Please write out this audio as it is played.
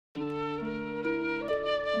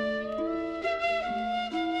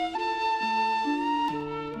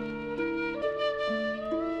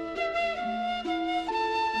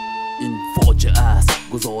فاجعه است.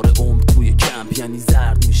 گذار عمر توی کمپ یعنی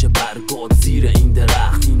زرد میشه برگات زیر این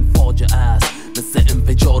درخت. این فاجعه است مثل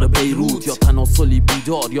انفجار بیروت، یا تناسلی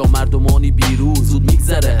بیدار یا مردمانی بیروز. زود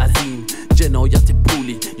میگذره از این جنایت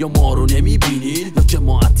پولی، یا ما رو نمیبینین یا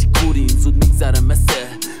جماعتی کورین. زود میگذره مثل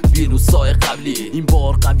ویروسای قبلی، این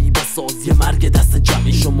بار قوی بساز یه مرگ دست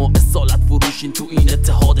جمعی. شما اصالت فروشین تو این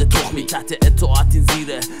اتحاد تخمی، تحت اطاعتین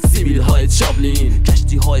زیر سیبیل های چابلین.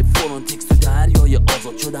 کشتی های فرانتیکس تو دریای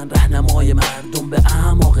آزاد شدن رهنمای مردم به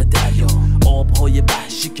اعماق دریا. آبهای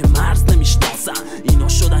وحشی که مرز نمیشناسن، اینا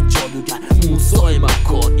شدن جادوگر موسای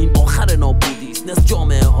مکار. این آخر نابودیست، نصف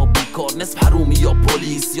جامعه ها بیکار، نصف حرومی یا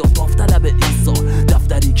پلیس یا داوطلب ایثار.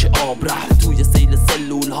 دفتری که آب رفت توی سیل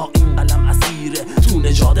سلول ها، این قلم اسیره تو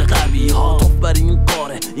نژاد غربی ها. توف بر این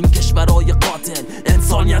قاره این کشورهای قاتل،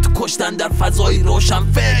 انسانیت کشتن در فضایی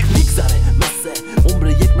روشن فکر. میگذره مثل عمر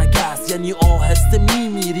یک مگس، یعنی آهسته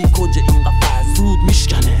میمیری کنج این قفس. زود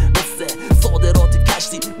میشکنه مثل صادرات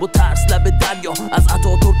کشتی با ترس لب دریا از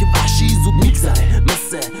اتاتورک وحشی. زود میگذره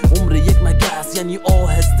مثل عمر یک مگس، یعنی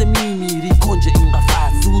آهسته میمیری کنج این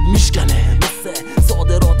قفس. زود میشکنه مثل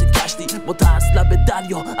صادرات کشتی با ترس لب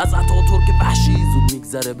دریا از اتاتورک وحشی. زود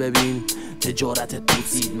میگذره ببین تجارت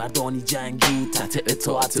توسید، مردانی جنگجو تحت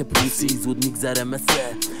اطاعت پروسی. زود میگذره مثل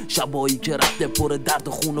شبایی که رفته پر درد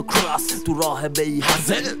و خون و کراس تو راه بی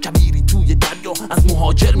هزل کبیری توی دریا از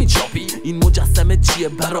مهاجر میچاپی. این مجسمه چیه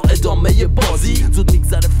برا ادامه بازی؟ زود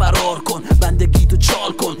میگذره فرار کن، بندگی تو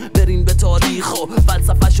چال کن، برین به تاریخ و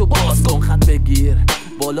فلسفه‌شو باز کن. خط بگیر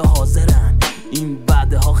بالا حاضرن، این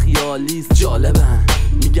بعده ها خیالیست جالبن.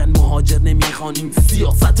 میگن مهاجر نمیخوان، این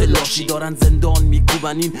سیاست لاشی. دارن زندان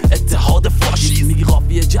میکوبن این اتحاد فاشیست. میگی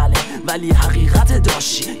قافیه جله ولی حقیقت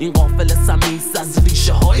داشی، این قافل سمیست از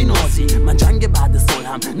ریشه های نازی. من جنگ بعد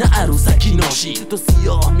صلحم نه عروسکی ناشی. تو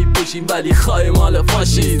سیاه میپوشی ولی خواهی مال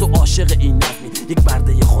فاشیست. تو عاشق این نظمی یک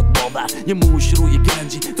برده خود باور، یه موش روی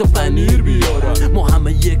گنجی تو پنیر بیارن. ما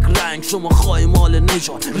همه یک رنگ، شما خواهی مال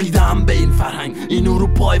نژاد. ریدم به این فرهنگ، این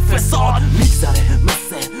اروپای فساد. میگذره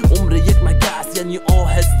مثل عمر یک مگس، یعنی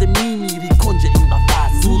آهسته میمیری کنج این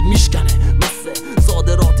قفس. زود میشکنه مثل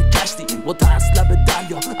صادرات کشتی با ترس لب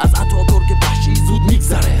دریا از اتاتورک